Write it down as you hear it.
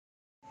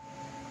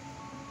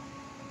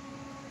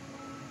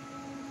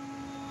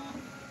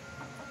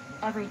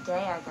Every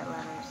day I get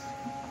letters.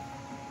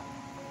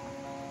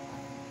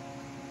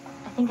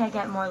 I think I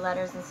get more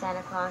letters than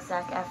Santa Claus,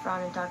 Zac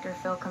Efron, and Dr.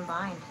 Phil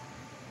combined.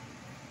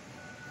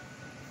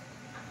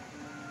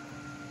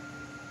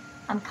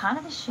 I'm kind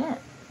of the shit.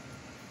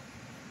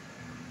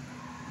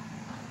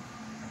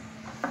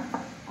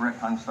 Correct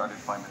time started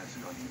 5 minutes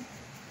ago.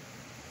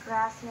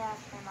 Gracias,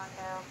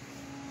 Raimondo.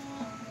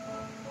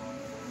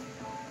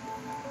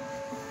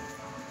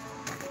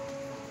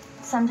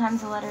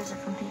 Sometimes the letters are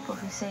from people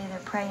who say they're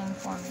praying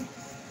for me.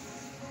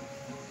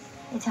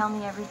 They tell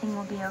me everything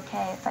will be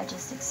okay if I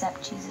just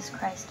accept Jesus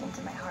Christ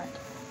into my heart.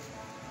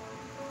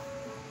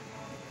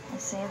 I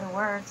say the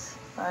words,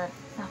 but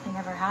nothing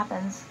ever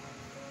happens.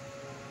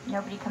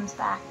 Nobody comes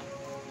back.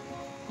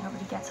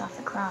 Nobody gets off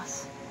the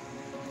cross.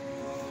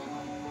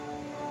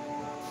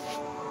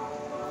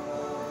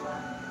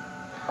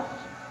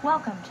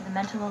 Welcome to the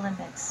Mental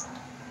Olympics.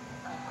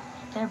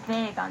 They're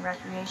big on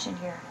recreation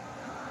here.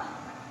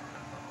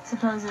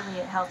 Supposedly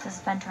it helps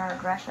us vent our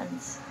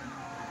aggressions.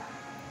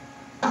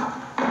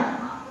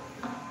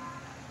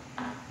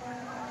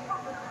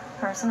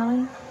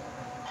 Personally,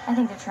 I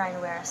think they're trying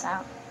to wear us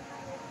out.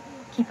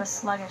 Keep us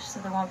sluggish so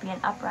there won't be an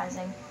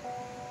uprising.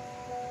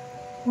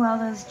 Well,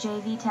 those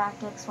JV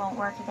tactics won't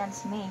work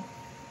against me.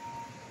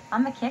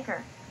 I'm a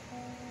kicker.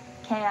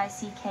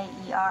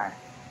 K-I-C-K-E-R.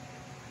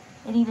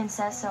 It even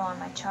says so on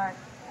my chart.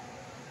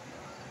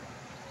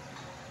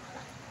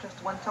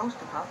 Just one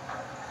toaster, huh?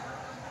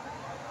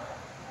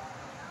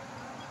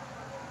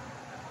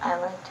 I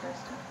like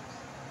toasting.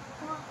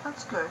 Well,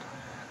 that's good.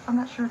 I'm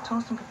not sure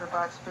toasting can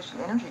provide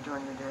sufficient energy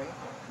during the day.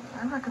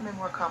 I recommend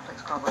more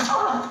complex carbohydrates.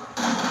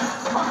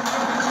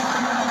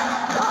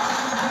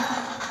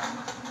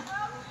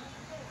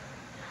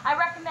 I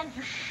recommend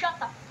you shut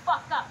the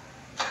fuck up.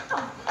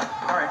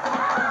 All right.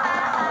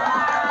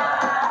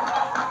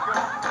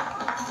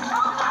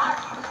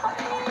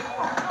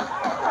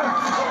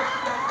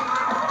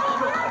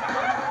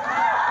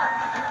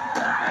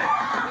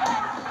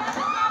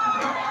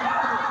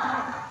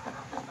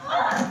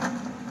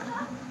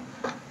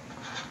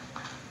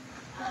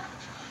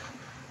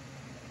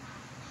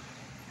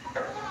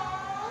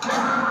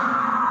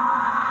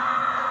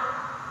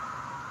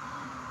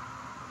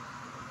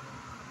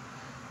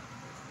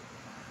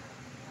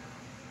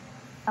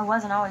 I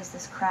wasn't always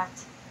this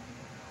cracked.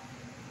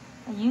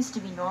 I used to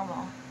be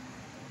normal.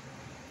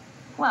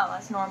 Well,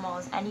 as normal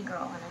as any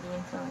girl under the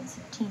influence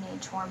of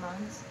teenage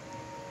hormones.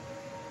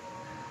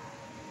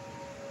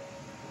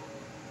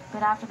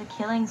 But after the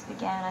killings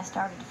began, I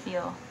started to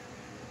feel,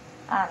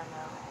 I don't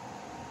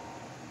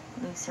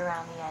know, loose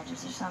around the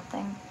edges or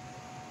something.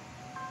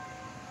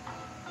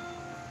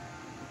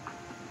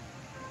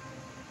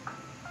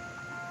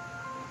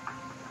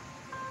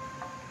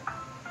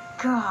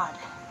 God.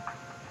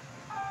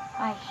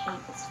 I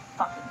hate this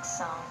fucking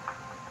song.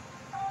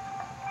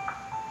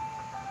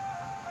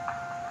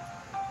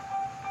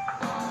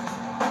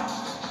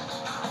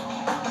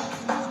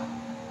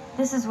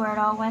 This is where it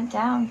all went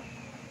down.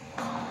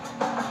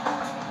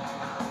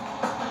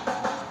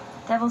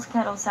 Devil's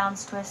Kettle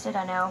sounds twisted,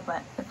 I know,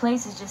 but the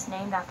place is just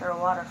named after a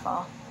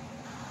waterfall.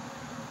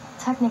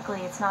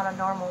 Technically, it's not a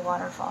normal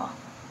waterfall.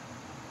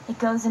 It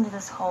goes into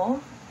this hole,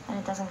 and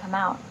it doesn't come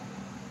out.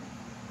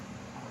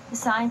 The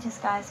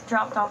scientist guys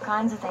dropped all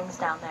kinds of things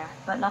down there,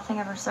 but nothing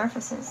ever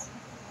surfaces.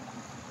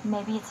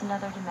 Maybe it's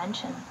another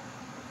dimension.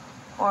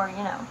 Or,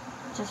 you know,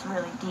 just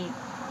really deep.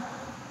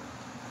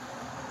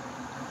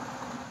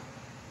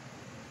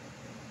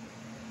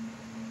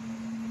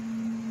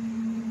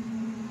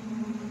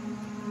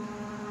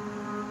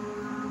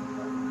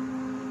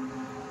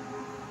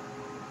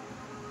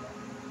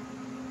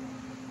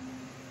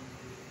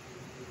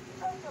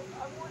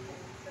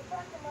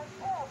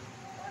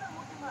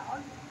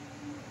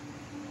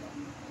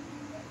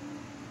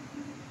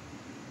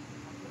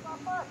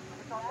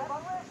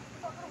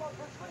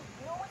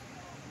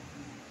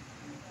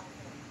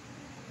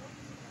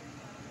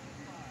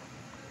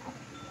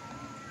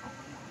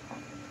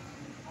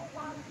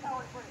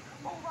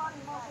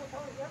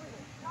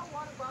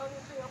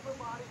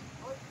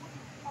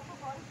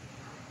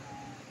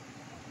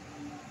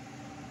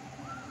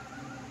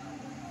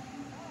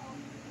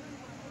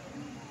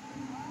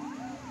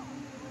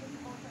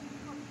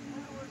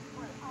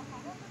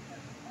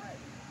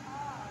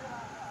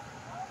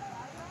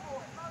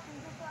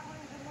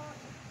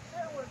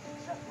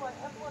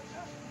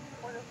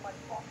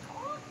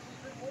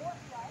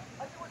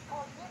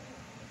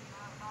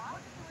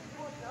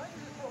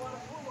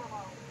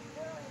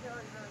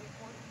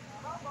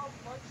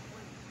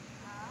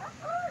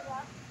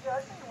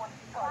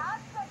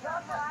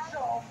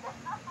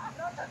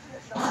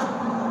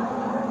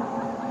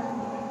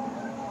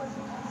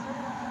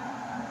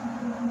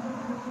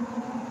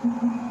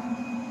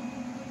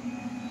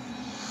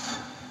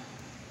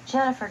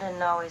 Jennifer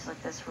didn't always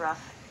look this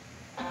rough.